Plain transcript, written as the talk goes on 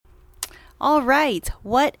All right,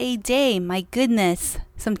 what a day. My goodness.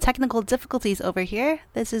 Some technical difficulties over here.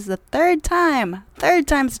 This is the third time's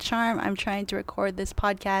the charm I'm trying to record this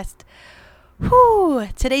podcast. Whew.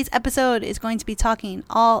 Today's episode is going to be talking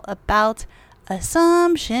all about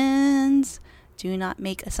assumptions. Do not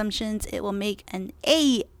make assumptions. It will make an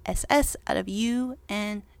ASS out of you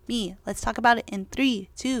and me. Let's talk about it in 3,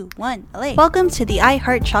 2, 1, LA. Welcome to the I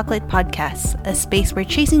Heart Chocolate podcast, a space where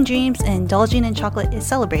chasing dreams and indulging in chocolate is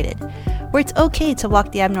celebrated, where it's okay to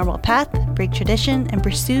walk the abnormal path, break tradition, and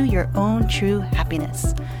pursue your own true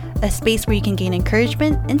happiness. A space where you can gain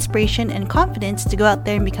encouragement, inspiration, and confidence to go out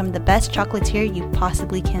there and become the best chocolatier you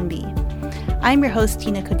possibly can be. I'm your host,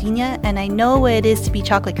 Tina Codina, and I know what it is to be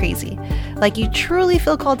chocolate crazy. Like you truly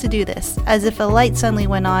feel called to do this, as if a light suddenly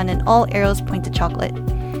went on and all arrows point to chocolate.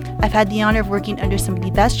 I've had the honor of working under some of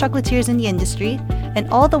the best chocolatiers in the industry, and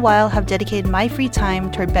all the while have dedicated my free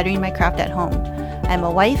time toward bettering my craft at home. I'm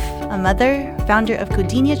a wife, a mother, founder of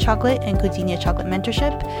Codinia Chocolate and Codinia Chocolate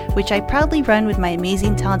Mentorship, which I proudly run with my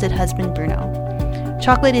amazing, talented husband, Bruno.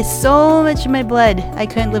 Chocolate is so much in my blood, I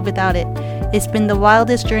couldn't live without it. It's been the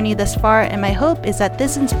wildest journey thus far, and my hope is that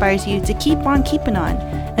this inspires you to keep on keeping on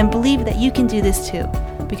and believe that you can do this too.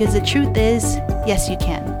 Because the truth is, yes, you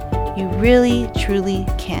can. You really, truly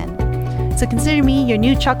can. So consider me your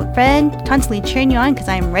new chocolate friend, constantly cheering you on because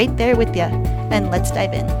I'm right there with you. And let's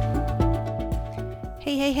dive in.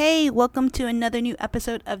 Hey, welcome to another new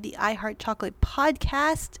episode of the I Heart Chocolate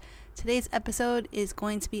podcast. Today's episode is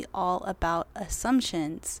going to be all about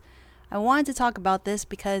assumptions. I wanted to talk about this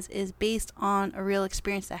because it is based on a real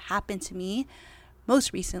experience that happened to me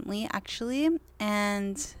most recently, actually.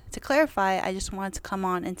 And to clarify, I just wanted to come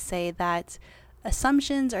on and say that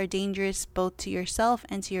assumptions are dangerous both to yourself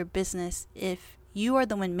and to your business if you are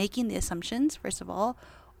the one making the assumptions, first of all,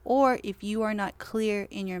 or if you are not clear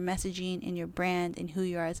in your messaging, in your brand, and who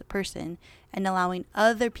you are as a person, and allowing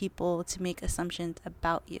other people to make assumptions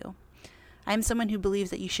about you. I'm someone who believes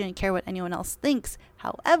that you shouldn't care what anyone else thinks.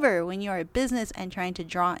 However, when you are a business and trying to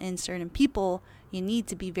draw in certain people, you need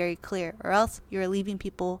to be very clear, or else you're leaving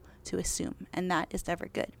people to assume, and that is never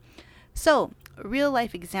good. So, a real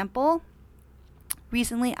life example.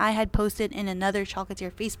 Recently, I had posted in another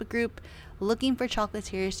chocolatier Facebook group looking for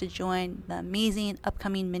chocolatiers to join the amazing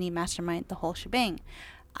upcoming mini mastermind, The Whole Shebang.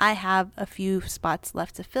 I have a few spots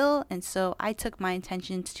left to fill, and so I took my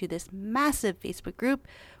intentions to this massive Facebook group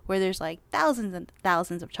where there's like thousands and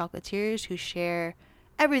thousands of chocolatiers who share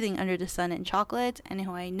everything under the sun in chocolate and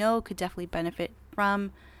who I know could definitely benefit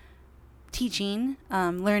from teaching,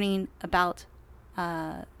 learning about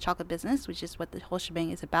chocolate business, which is what The Whole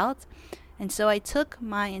Shebang is about. And so I took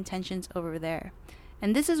my intentions over there.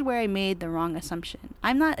 And this is where I made the wrong assumption.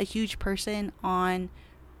 I'm not a huge person on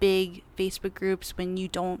big Facebook groups when you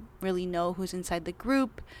don't really know who's inside the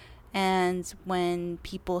group, and when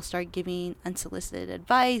people start giving unsolicited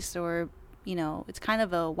advice, or, you know, it's kind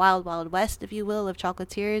of a wild, wild west, if you will, of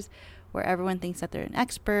chocolatiers, where everyone thinks that they're an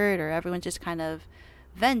expert, or everyone's just kind of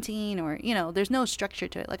venting, or, you know, there's no structure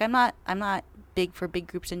to it. Like, I'm not big for big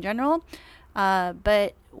groups in general.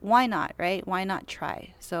 But why not, right? Why not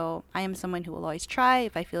try? So I am someone who will always try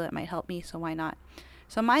if I feel it might help me, so why not?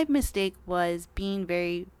 So my mistake was being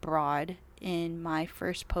very broad in my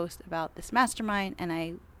first post about this mastermind, and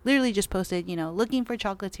I literally just posted, looking for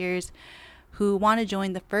chocolatiers who want to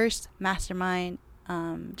join the first mastermind,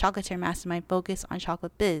 chocolatier mastermind focus on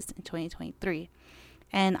chocolate biz in 2023.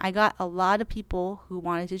 And I got a lot of people who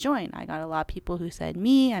wanted to join. I got a lot of people who said,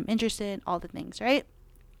 I'm interested, all the things, right?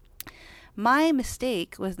 My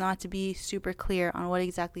mistake was not to be super clear on what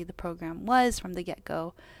exactly the program was from the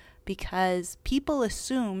get-go, because people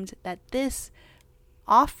assumed that this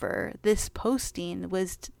offer, this posting,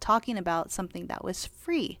 was talking about something that was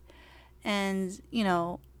free. And,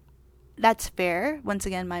 that's fair. Once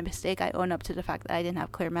again, my mistake. I own up to the fact that I didn't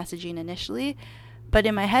have clear messaging initially. But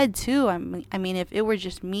in my head, too, if it were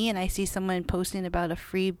just me and I see someone posting about a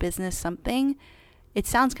free business something, it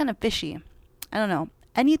sounds kind of fishy. I don't know.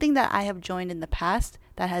 Anything that I have joined in the past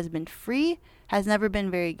that has been free has never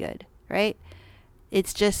been very good, right?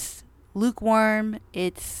 It's just lukewarm.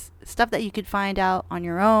 It's stuff that you could find out on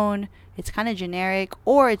your own. It's kind of generic,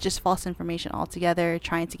 or it's just false information altogether,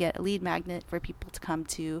 trying to get a lead magnet for people to come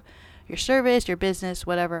to your service, your business,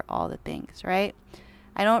 whatever, all the things, right?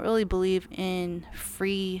 I don't really believe in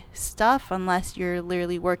free stuff unless you're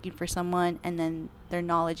literally working for someone and then their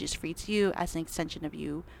knowledge is free to you as an extension of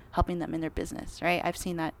you helping them in their business, right? I've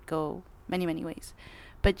seen that go many, many ways.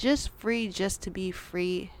 But just free just to be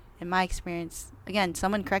free, in my experience, again,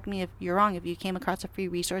 someone correct me if you're wrong. If you came across a free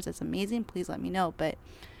resource that's amazing, please let me know. But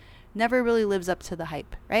never really lives up to the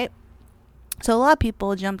hype, right? So a lot of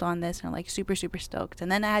people jumped on this and are like super, super stoked.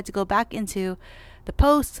 And then I had to go back into the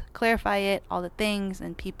post, clarify it, all the things,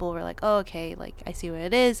 and people were like, oh, okay, like I see what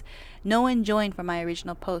it is. No one joined from my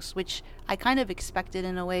original post, which I kind of expected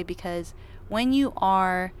in a way, because when you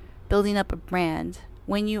are building up a brand,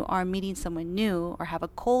 when you are meeting someone new or have a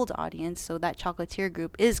cold audience, so that chocolatier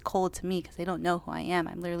group is cold to me because they don't know who I am.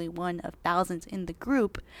 I'm literally one of thousands in the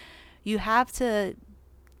group. You have to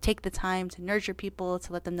take the time to nurture people,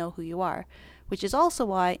 to let them know who you are, which is also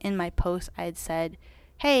why in my post I had said,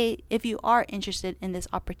 hey, if you are interested in this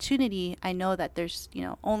opportunity, I know that there's,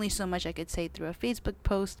 only so much I could say through a Facebook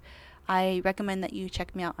post. I recommend that you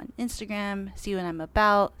check me out on Instagram, see what I'm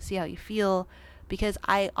about, see how you feel, because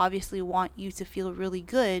I obviously want you to feel really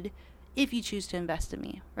good if you choose to invest in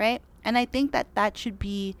me, right? And I think that that should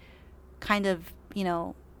be kind of,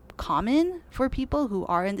 common for people who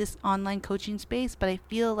are in this online coaching space, but I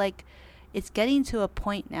feel like it's getting to a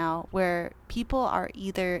point now where people are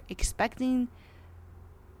either expecting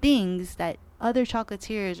things that other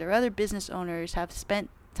chocolatiers or other business owners have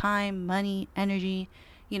spent time, money, energy,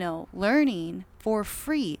 learning for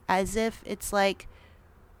free, as if it's like,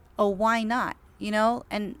 oh, why not?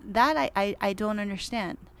 And that I don't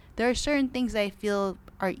understand. There are certain things that I feel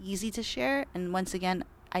are easy to share. And once again,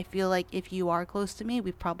 I feel like if you are close to me,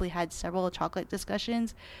 we've probably had several chocolate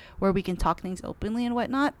discussions where we can talk things openly and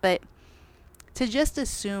whatnot. But to just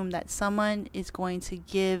assume that someone is going to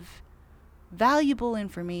give valuable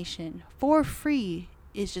information for free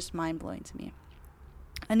is just mind-blowing to me.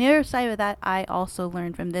 On the other side of that, I also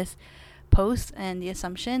learned from this post and the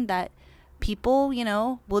assumption that people,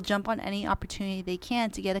 will jump on any opportunity they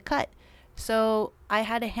can to get a cut. So I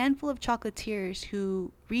had a handful of chocolatiers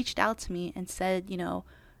who reached out to me and said,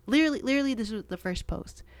 literally this was the first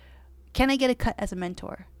post. Can I get a cut as a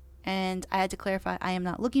mentor? And I had to clarify, I am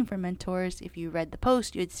not looking for mentors. If you read the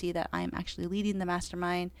post, you would see that I am actually leading the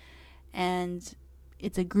mastermind, and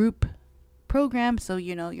it's a group program. So,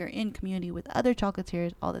 you're in community with other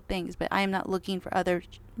chocolatiers, all the things, but I am not looking for other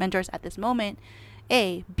mentors at this moment.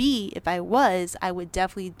 A. B, if I was, I would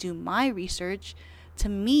definitely do my research to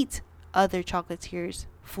meet other chocolatiers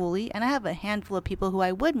fully. And I have a handful of people who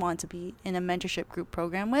I would want to be in a mentorship group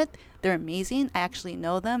program with. They're amazing. I actually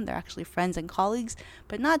know them. They're actually friends and colleagues,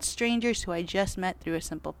 but not strangers who I just met through a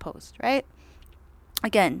simple post, right?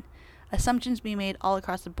 Again, assumptions being made all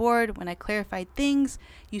across the board. When I clarified things,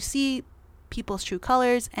 you see people's true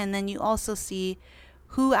colors, and then you also see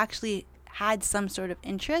who actually had some sort of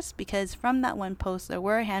interest, because from that one post, there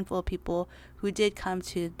were a handful of people who did come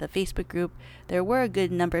to the Facebook group. There were a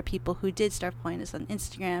good number of people who did start following us on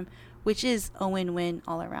Instagram, which is a win-win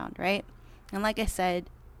all around, right? And like I said,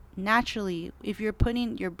 naturally, if you're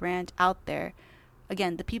putting your brand out there,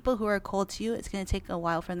 again, the people who are cold to you, it's going to take a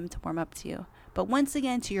while for them to warm up to you. But once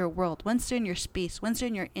again, to your world, once they're in your space, once they're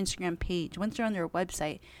in your Instagram page, once they're on their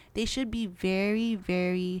website, they should be very,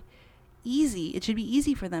 very easy. It should be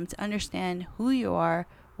easy for them to understand who you are,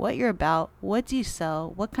 what you're about, what do you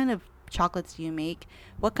sell, what kind of chocolates do you make,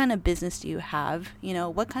 what kind of business do you have,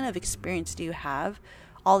 what kind of experience do you have,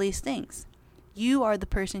 all these things. You are the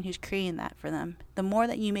person who's creating that for them. The more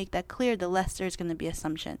that you make that clear, the less there's going to be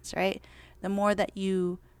assumptions, right? The more that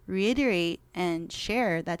you reiterate and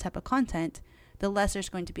share that type of content, the less there's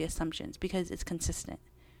going to be assumptions, because it's consistent,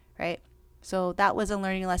 right? So that was a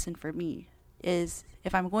learning lesson for me, is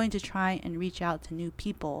if I'm going to try and reach out to new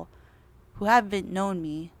people who haven't known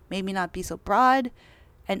me, maybe not be so broad,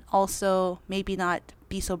 and also maybe not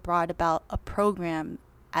be so broad about a program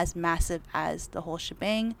as massive as the whole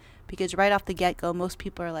shebang, because right off the get-go, most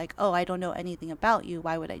people are like, oh, I don't know anything about you,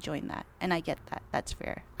 why would I join that? And I get that. That's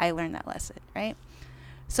fair. I learned that lesson, right?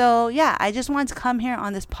 So yeah, I just wanted to come here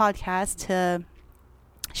on this podcast to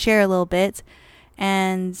share a little bit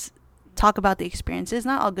and talk about the experiences.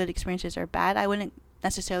 Not all good experiences are bad. I wouldn't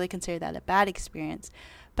necessarily consider that a bad experience,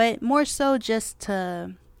 but more so just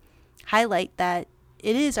to highlight that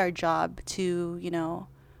it is our job to,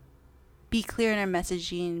 be clear in our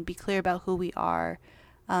messaging, be clear about who we are,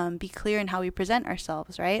 be clear in how we present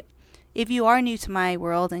ourselves, right? If you are new to my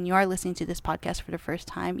world and you are listening to this podcast for the first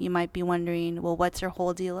time, you might be wondering, well, what's your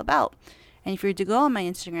whole deal about? And if you were to go on my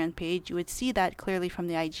Instagram page, you would see that clearly from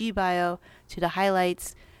the IG bio to the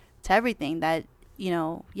highlights to everything that,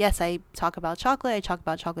 yes, I talk about chocolate, I talk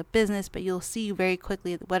about chocolate business, but you'll see very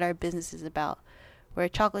quickly what our business is about. We're a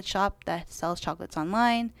chocolate shop that sells chocolates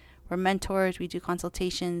online. We're mentors. We do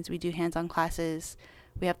consultations. We do hands-on classes.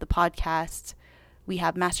 We have the podcast. We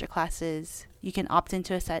have master classes. You can opt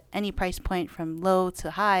into us at any price point from low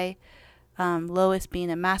to high. lowest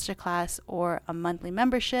being a masterclass or a monthly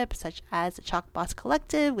membership, such as the Chalk Boss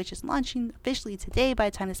Collective, which is launching officially today by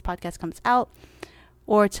the time this podcast comes out,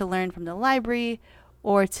 or to learn from the library,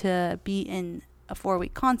 or to be in a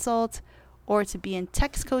 4-week consult, or to be in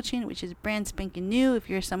text coaching, which is brand spanking new if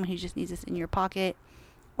you're someone who just needs this in your pocket,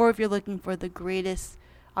 or if you're looking for the greatest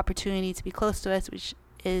opportunity to be close to us, which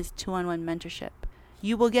is 2-on-1 mentorship.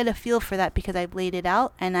 You will get a feel for that because I've laid it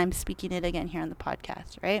out and I'm speaking it again here on the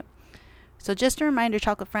podcast, right? So just a reminder,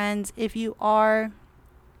 chocolate friends, if you are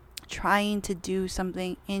trying to do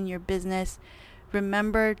something in your business,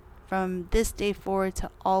 remember from this day forward to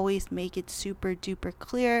always make it super duper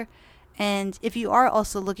clear. And if you are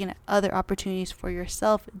also looking at other opportunities for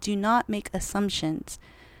yourself, do not make assumptions.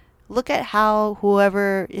 Look at how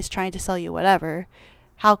whoever is trying to sell you whatever,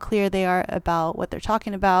 how clear they are about what they're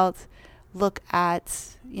talking about. Look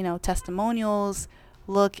at, testimonials.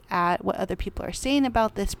 Look at what other people are saying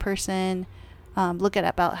about this person. Look at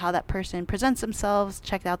about how that person presents themselves.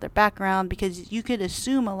 Check out their background, because you could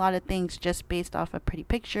assume a lot of things just based off a pretty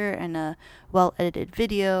picture and a well-edited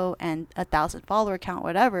video and 1,000 follower count,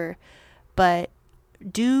 whatever. But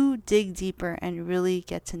do dig deeper and really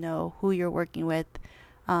get to know who you're working with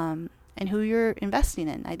and who you're investing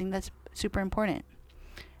in. I think that's super important.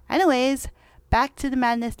 Anyways, back to the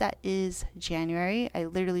madness that is January. I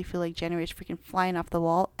literally feel like January is freaking flying off the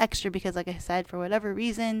wall. Extra because, like I said, for whatever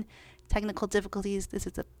reason, technical difficulties, this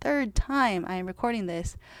is the 3rd time I am recording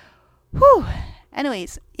this. Whew.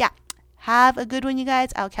 Anyways, yeah. Have a good one, you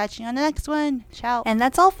guys. I'll catch you on the next one. Ciao. And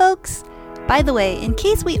that's all, folks. By the way, in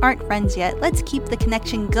case we aren't friends yet, let's keep the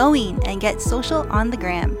connection going and get social on the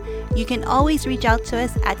gram. You can always reach out to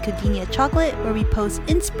us at Codinia Chocolate, where we post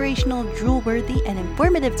inspirational, drool-worthy, and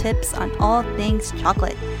informative tips on all things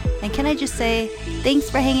chocolate. And can I just say, thanks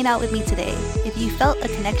for hanging out with me today. If you felt a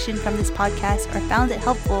connection from this podcast or found it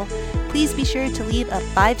helpful, please be sure to leave a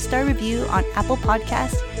 5-star review on Apple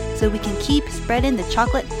Podcasts so we can keep spreading the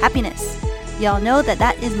chocolate happiness. Y'all know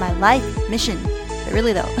that is my life mission. But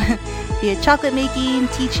really though, via chocolate making,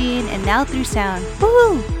 teaching, and now through sound.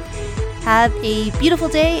 Woohoo! Have a beautiful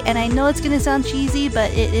day, and I know it's going to sound cheesy,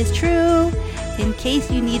 but it is true. In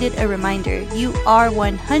case you needed a reminder, you are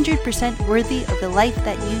 100% worthy of the life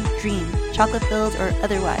that you dream, chocolate-filled or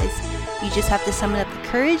otherwise. You just have to summon up the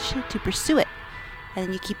courage to pursue it. And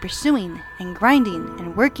then you keep pursuing and grinding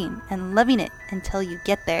and working and loving it until you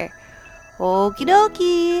get there. Okie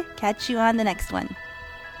dokie. Catch you on the next one.